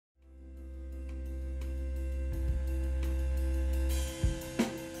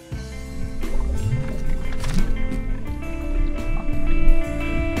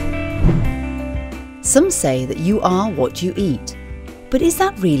Some say that you are what you eat, but is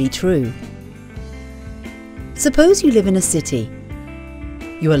that really true? Suppose you live in a city.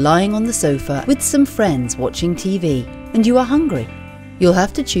 You are lying on the sofa with some friends watching TV and you are hungry. You'll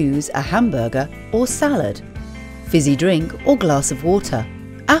have to choose a hamburger or salad, fizzy drink or glass of water,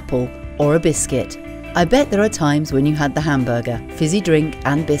 apple or a biscuit. I bet there are times when you had the hamburger, fizzy drink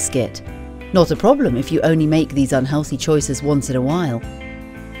and biscuit. Not a problem if you only make these unhealthy choices once in a while,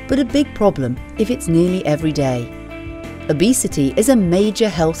 but a big problem if it's nearly every day. Obesity is a major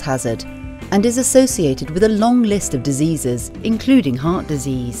health hazard and is associated with a long list of diseases, including heart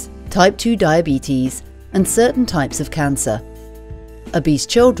disease, type 2 diabetes, and certain types of cancer. Obese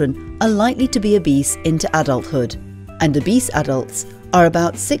children are likely to be obese into adulthood, and obese adults are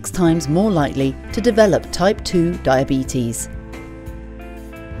about 6 times more likely to develop type 2 diabetes.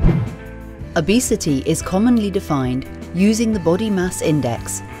 Obesity is commonly defined using the body mass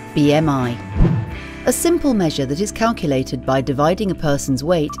index, BMI, a simple measure that is calculated by dividing a person's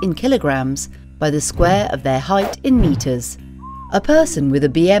weight in kilograms by the square of their height in meters. A person with a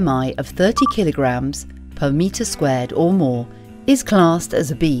BMI of 30 kilograms per meter squared or more is classed as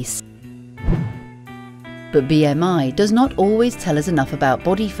obese. But BMI does not always tell us enough about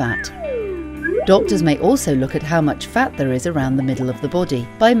body fat. Doctors may also look at how much fat there is around the middle of the body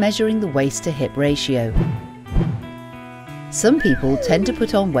by measuring the waist to hip ratio. Some people tend to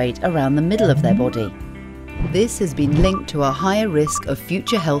put on weight around the middle of their body. This has been linked to a higher risk of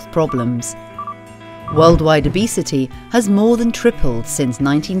future health problems. Worldwide obesity has more than tripled since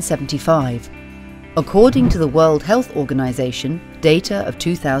 1975. According to the World Health Organization data of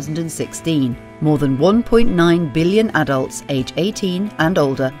 2016, more than 1.9 billion adults aged 18 and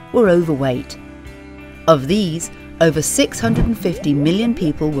older were overweight. Of these, over 650 million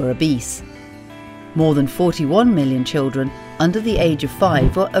people were obese. More than 41 million children under the age of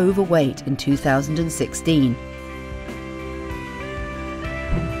 5 were overweight in 2016.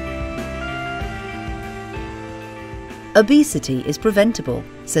 Obesity is preventable,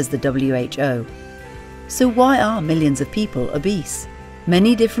 says the WHO. So why are millions of people obese?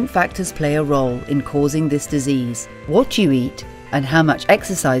 Many different factors play a role in causing this disease. What you eat and how much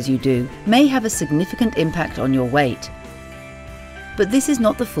exercise you do may have a significant impact on your weight. But this is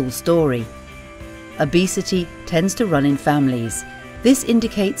not the full story. Obesity tends to run in families. This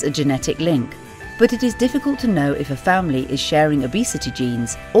indicates a genetic link, but it is difficult to know if a family is sharing obesity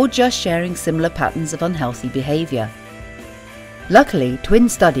genes or just sharing similar patterns of unhealthy behavior. Luckily, twin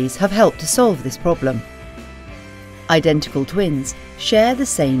studies have helped to solve this problem. Identical twins share the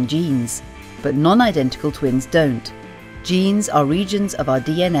same genes, but non-identical twins don't. Genes are regions of our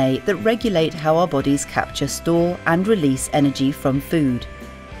DNA that regulate how our bodies capture, store, and release energy from food.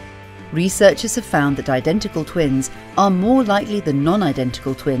 Researchers have found that identical twins are more likely than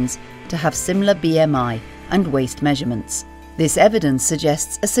non-identical twins to have similar BMI and waist measurements. This evidence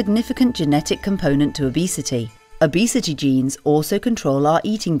suggests a significant genetic component to obesity. Obesity genes also control our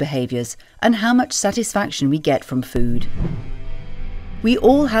eating behaviors and how much satisfaction we get from food. We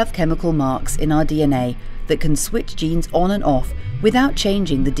all have chemical marks in our DNA that can switch genes on and off without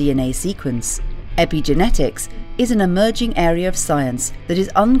changing the DNA sequence. Epigenetics is an emerging area of science that is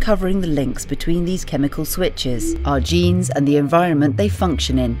uncovering the links between these chemical switches, our genes and the environment they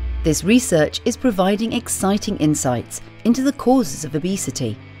function in. This research is providing exciting insights into the causes of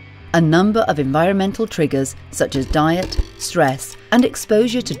obesity. A number of environmental triggers such as diet, stress, and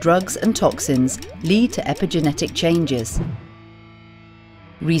exposure to drugs and toxins lead to epigenetic changes.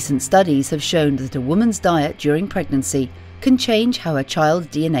 Recent studies have shown that a woman's diet during pregnancy can change how her child's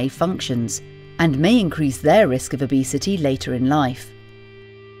DNA functions and may increase their risk of obesity later in life.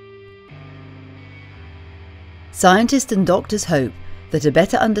 Scientists and doctors hope that a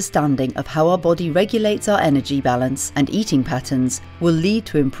better understanding of how our body regulates our energy balance and eating patterns will lead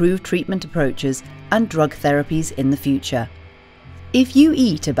to improved treatment approaches and drug therapies in the future. If you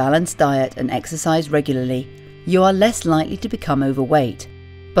eat a balanced diet and exercise regularly, you are less likely to become overweight.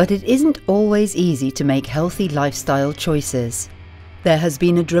 But it isn't always easy to make healthy lifestyle choices. There has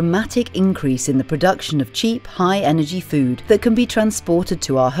been a dramatic increase in the production of cheap, high-energy food that can be transported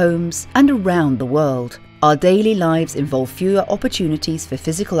to our homes and around the world. Our daily lives involve fewer opportunities for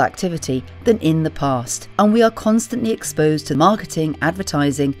physical activity than in the past, and we are constantly exposed to marketing,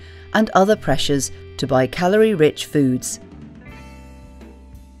 advertising, and other pressures to buy calorie-rich foods.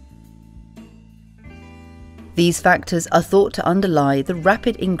 These factors are thought to underlie the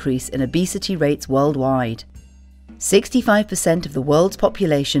rapid increase in obesity rates worldwide. 65% of the world's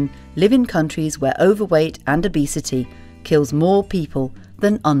population live in countries where overweight and obesity kills more people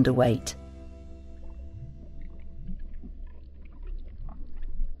than underweight.